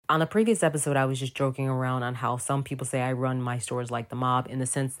On the previous episode, I was just joking around on how some people say I run my stores like the mob, in the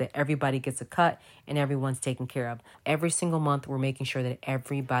sense that everybody gets a cut and everyone's taken care of. Every single month, we're making sure that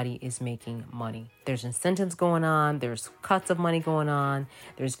everybody is making money. There's incentives going on. There's cuts of money going on.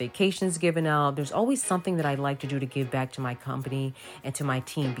 There's vacations given out. There's always something that I like to do to give back to my company and to my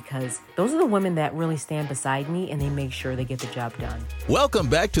team, because those are the women that really stand beside me and they make sure they get the job done. Welcome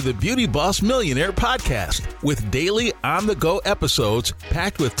back to the Beauty Boss Millionaire Podcast, with daily on-the-go episodes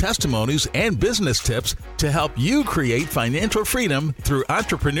packed with testimonies and business tips to help you create financial freedom through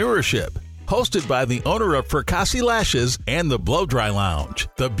entrepreneurship. Hosted by the owner of Fracassi Lashes and the Blow Dry Lounge,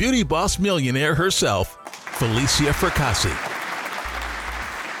 the Beauty Boss Millionaire herself, Felicia Fracassi.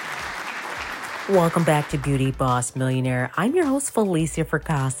 Welcome back to Beauty Boss Millionaire. I'm your host, Felicia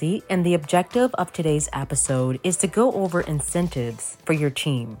Fracassi, and the objective of today's episode is to go over incentives for your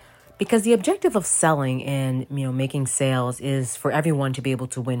team. Because the objective of selling and making sales is for everyone to be able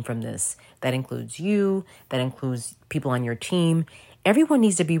to win from this. That includes you, that includes people on your team. Everyone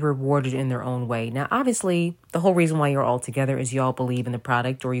needs to be rewarded in their own way. Now, obviously, the whole reason why you're all together is you all believe in the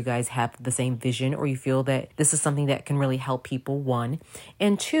product, or you guys have the same vision, or you feel that this is something that can really help people, one.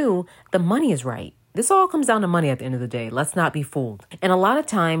 And two, the money is right. This all comes down to money at the end of the day. Let's not be fooled. And a lot of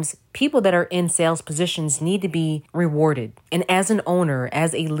times, people that are in sales positions need to be rewarded. And as an owner,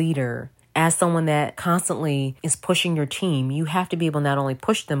 as a leader, as someone that constantly is pushing your team, you have to be able to not only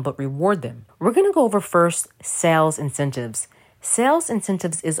push them, but reward them. We're going to go over first sales incentives. Sales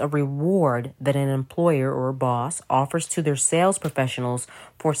incentives is a reward that an employer or a boss offers to their sales professionals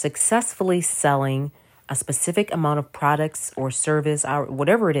for successfully selling a specific amount of products or service, or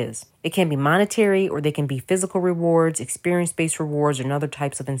whatever it is. It can be monetary, or they can be physical rewards, experience-based rewards, and other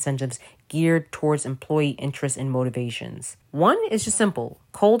types of incentives geared towards employee interests and motivations. One is just simple: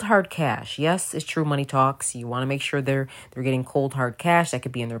 cold hard cash. Yes, it's true, money talks. You want to make sure they're getting cold hard cash. That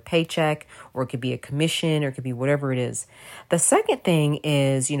could be in their paycheck, or it could be a commission, or it could be whatever it is. The second thing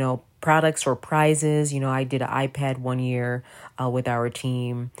is, products or prizes. I did an iPad one year with our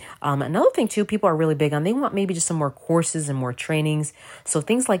team. Another thing too, people are really big on, they want maybe just some more courses and more trainings. So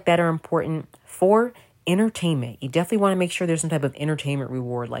things like that are important. For entertainment, you definitely want to make sure there's some type of entertainment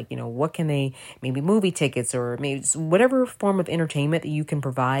reward, like, what can they, maybe movie tickets, or maybe whatever form of entertainment that you can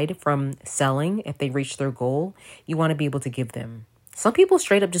provide from selling. If they reach their goal, you want to be able to give them. Some people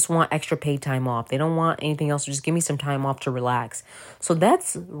straight up just want extra paid time off. They don't want anything else. Just give me some time off to relax. So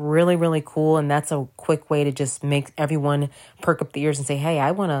that's really, really cool. And that's a quick way to just make everyone perk up the ears and say, hey,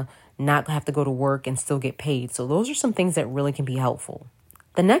 I want to not have to go to work and still get paid. So those are some things that really can be helpful.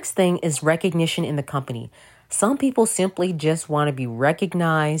 The next thing is recognition in the company. Some people simply just want to be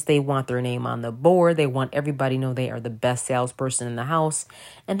recognized. They want their name on the board. They want everybody to know they are the best salesperson in the house.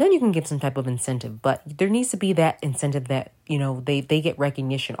 And then you can give some type of incentive. But there needs to be that incentive that, they get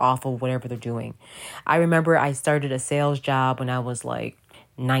recognition off of whatever they're doing. I remember I started a sales job when I was like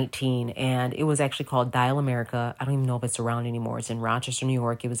 19, and it was actually called Dial America. I don't even know if it's around anymore. It's in Rochester, New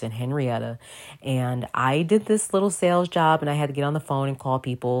York. It was in Henrietta. And I did this little sales job, and I had to get on the phone and call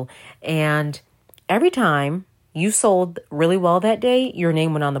people. And every time you sold really well that day, your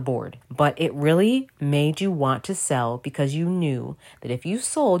name went on the board. But it really made you want to sell, because you knew that if you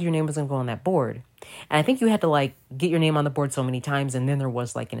sold, your name was going to go on that board. And I think you had to get your name on the board so many times, and then there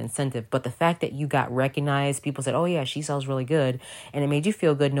was an incentive. But the fact that you got recognized, people said, oh yeah, she sells really good. And it made you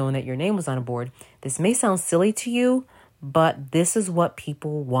feel good knowing that your name was on a board. This may sound silly to you, but this is what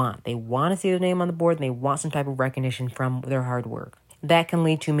people want. They want to see their name on the board, and they want some type of recognition from their hard work. That can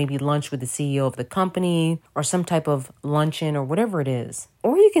lead to maybe lunch with the CEO of the company, or some type of luncheon, or whatever it is.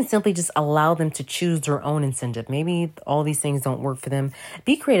 Or you can simply just allow them to choose their own incentive. Maybe all these things don't work for them.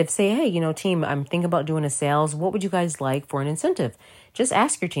 Be creative. Say, hey, team, I'm thinking about doing a sales. What would you guys like for an incentive? Just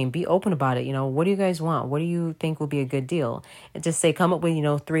ask your team. Be open about it. What do you guys want? What do you think would be a good deal? And just say, come up with,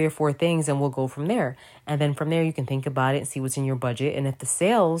 3 or 4 things, and we'll go from there. And then from there, you can think about it and see what's in your budget. And if the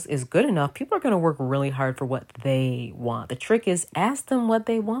sales is good enough, people are going to work really hard for what they want. The trick is ask them what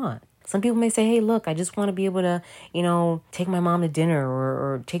they want. Some people may say, hey, look, I just want to be able to, take my mom to dinner,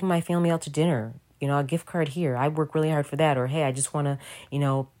 or take my family out to dinner. A gift card here. I work really hard for that. Or, hey, I just want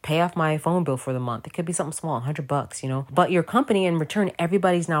to, pay off my phone bill for the month. It could be something small, $100, But your company, in return,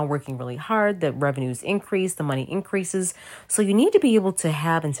 everybody's now working really hard. The revenues increase, the money increases. So you need to be able to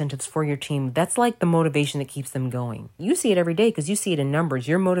have incentives for your team. That's like the motivation that keeps them going. You see it every day because you see it in numbers.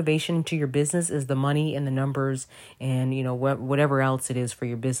 Your motivation to your business is the money and the numbers, and, whatever else it is for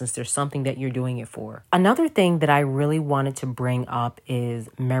your business. There's something that you're doing it for. Another thing that I really wanted to bring up is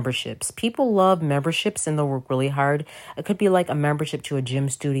memberships. People love memberships, and they'll work really hard. It could be like a membership to a gym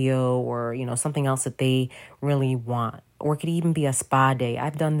studio, studio or, something else that they really want. Or it could even be a spa day.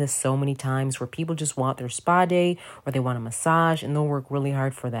 I've done this so many times where people just want their spa day or they want a massage and they'll work really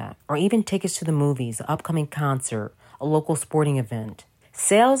hard for that. Or even tickets to the movies, an upcoming concert, a local sporting event.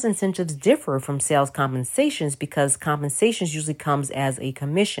 Sales incentives differ from sales compensations because compensations usually comes as a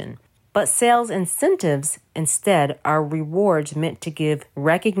commission. But sales incentives instead are rewards meant to give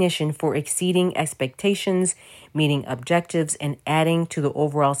recognition for exceeding expectations, meeting objectives, and adding to the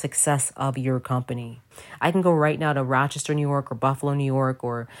overall success of your company. I can go right now to Rochester, New York, or Buffalo, New York,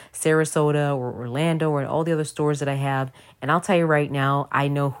 or Sarasota, or Orlando, or all the other stores that I have. And I'll tell you right now, I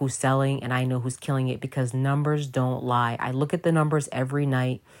know who's selling and I know who's killing it because numbers don't lie. I look at the numbers every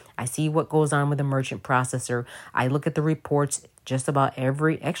night. I see what goes on with the merchant processor. I look at the reports just about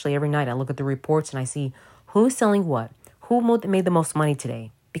every night. I look at the reports and I see who's selling what, who made the most money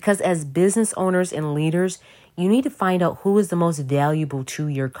today. Because as business owners and leaders, you need to find out who is the most valuable to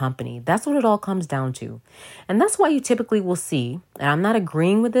your company. That's what it all comes down to. And that's why you typically will see, and I'm not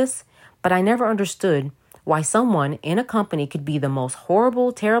agreeing with this, but I never understood why someone in a company could be the most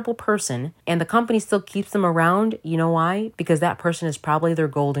horrible, terrible person and the company still keeps them around. You know why? Because that person is probably their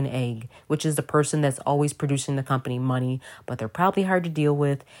golden egg, which is the person that's always producing the company money, but they're probably hard to deal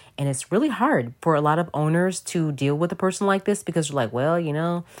with. And it's really hard for a lot of owners to deal with a person like this because they're like, well,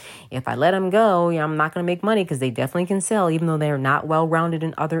 if I let them go, I'm not going to make money because they definitely can sell, even though they're not well-rounded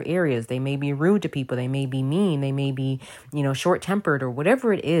in other areas. They may be rude to people. They may be mean. They may be, short-tempered or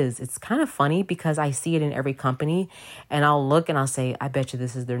whatever it is. It's kind of funny because I see it in every company and I'll look and I'll say, I bet you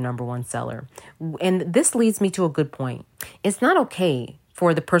this is their number one seller. And this leads me to a good point. It's not okay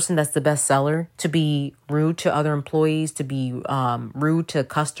for the person that's the best seller to be rude to other employees, to be rude to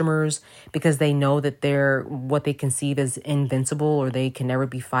customers because they know that they're what they conceive as invincible or they can never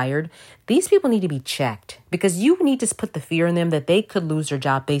be fired. These people need to be checked because you need to put the fear in them that they could lose their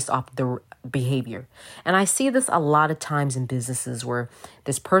job based off their behavior. And I see this a lot of times in businesses where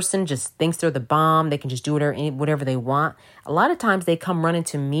this person just thinks they're the bomb. They can just do whatever they want. A lot of times they come running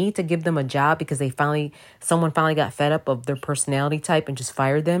to me to give them a job because someone finally got fed up of their personality type and just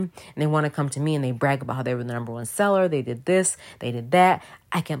fired them. And they want to come to me and they brag about how they were the number one seller. They did this, they did that.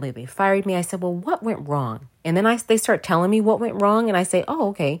 I can't believe they fired me. I said, well, what went wrong? And then they start telling me what went wrong. And I say, oh,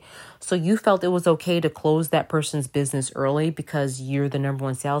 okay. So you felt it was okay to close that person's business early because you're the number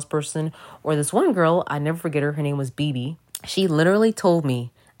one salesperson. Or this one girl, I never forget her. Her name was BB. She literally told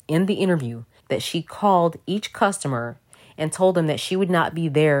me in the interview that she called each customer and told them that she would not be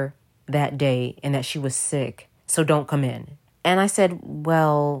there that day and that she was sick. So don't come in. And I said,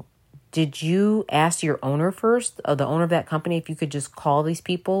 well, did you ask your owner first, the owner of that company, if you could just call these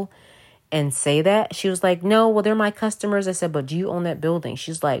people and say that? She was like, no, well, they're my customers. I said, but do you own that building?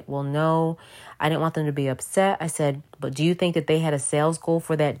 She's like, well, no, I didn't want them to be upset. I said, but do you think that they had a sales goal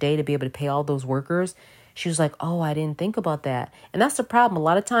for that day to be able to pay all those workers? She was like, oh, I didn't think about that. And that's the problem. A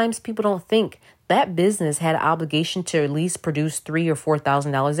lot of times people don't think that business had an obligation to at least produce $3,000 or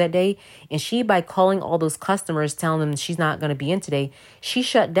 $4,000 that day. And she, by calling all those customers, telling them she's not going to be in today, she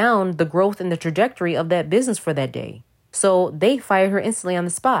shut down the growth and the trajectory of that business for that day. So they fired her instantly on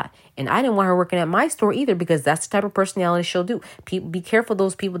the spot. And I didn't want her working at my store either because that's the type of personality she'll do. Be careful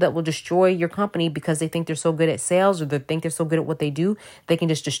those people that will destroy your company because they think they're so good at sales or they think they're so good at what they do. They can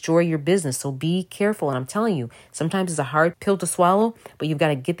just destroy your business. So be careful. And I'm telling you, sometimes it's a hard pill to swallow, but you've got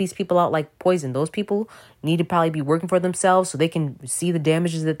to get these people out like poison. Those people need to probably be working for themselves so they can see the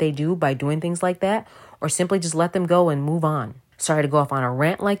damages that they do by doing things like that, or simply just let them go and move on. Sorry to go off on a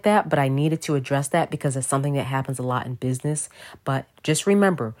rant like that, but I needed to address that because it's something that happens a lot in business. But just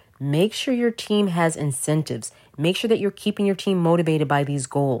remember, make sure your team has incentives. Make sure that you're keeping your team motivated by these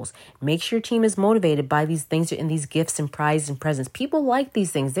goals. Make sure your team is motivated by these things and these gifts and prizes and presents. People like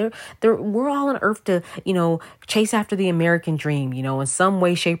these things. We're all on earth to, chase after the American dream, in some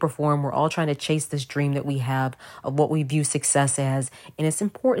way, shape, or form. We're all trying to chase this dream that we have of what we view success as. And it's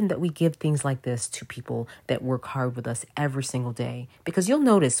important that we give things like this to people that work hard with us every single day. Because you'll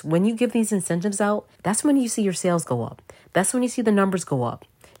notice when you give these incentives out, that's when you see your sales go up. That's when you see the numbers go up.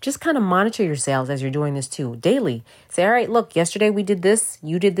 Just kind of monitor your sales as you're doing this too. Daily. Say, all right, look, yesterday we did this.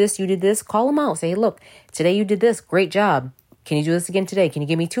 You did this. You did this. Call them out. Say, hey, look, today you did this. Great job. Can you do this again today? Can you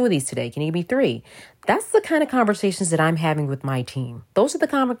give me 2 of these today? Can you give me 3? That's the kind of conversations that I'm having with my team. Those are the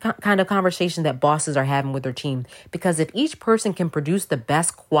kind of conversations that bosses are having with their team. Because if each person can produce the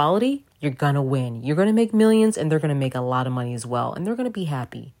best quality, you're going to win. You're going to make millions and they're going to make a lot of money as well. And they're going to be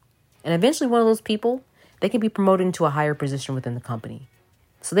happy. And eventually one of those people, they can be promoted into a higher position within the company.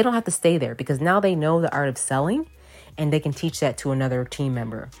 So they don't have to stay there because now they know the art of selling and they can teach that to another team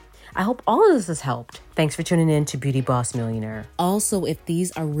member. I hope all of this has helped. Thanks for tuning in to Beauty Boss Millionaire. Also, if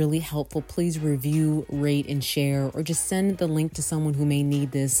these are really helpful, please review, rate, and share, or just send the link to someone who may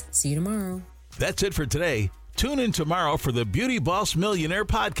need this. See you tomorrow. That's it for today. Tune in tomorrow for the Beauty Boss Millionaire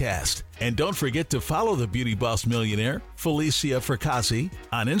podcast. And don't forget to follow the Beauty Boss Millionaire, Felicia Fracassi,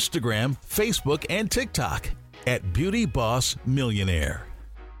 on Instagram, Facebook, and TikTok at Beauty Boss Millionaire.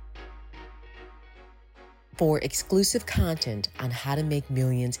 For exclusive content on how to make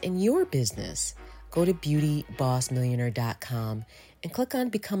millions in your business, go to beautybossmillionaire.com and click on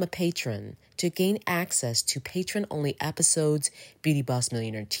Become a Patron to gain access to patron-only episodes, Beauty Boss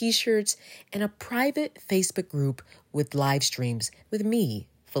Millionaire t-shirts, and a private Facebook group with live streams with me,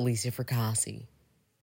 Felicia Fracassi.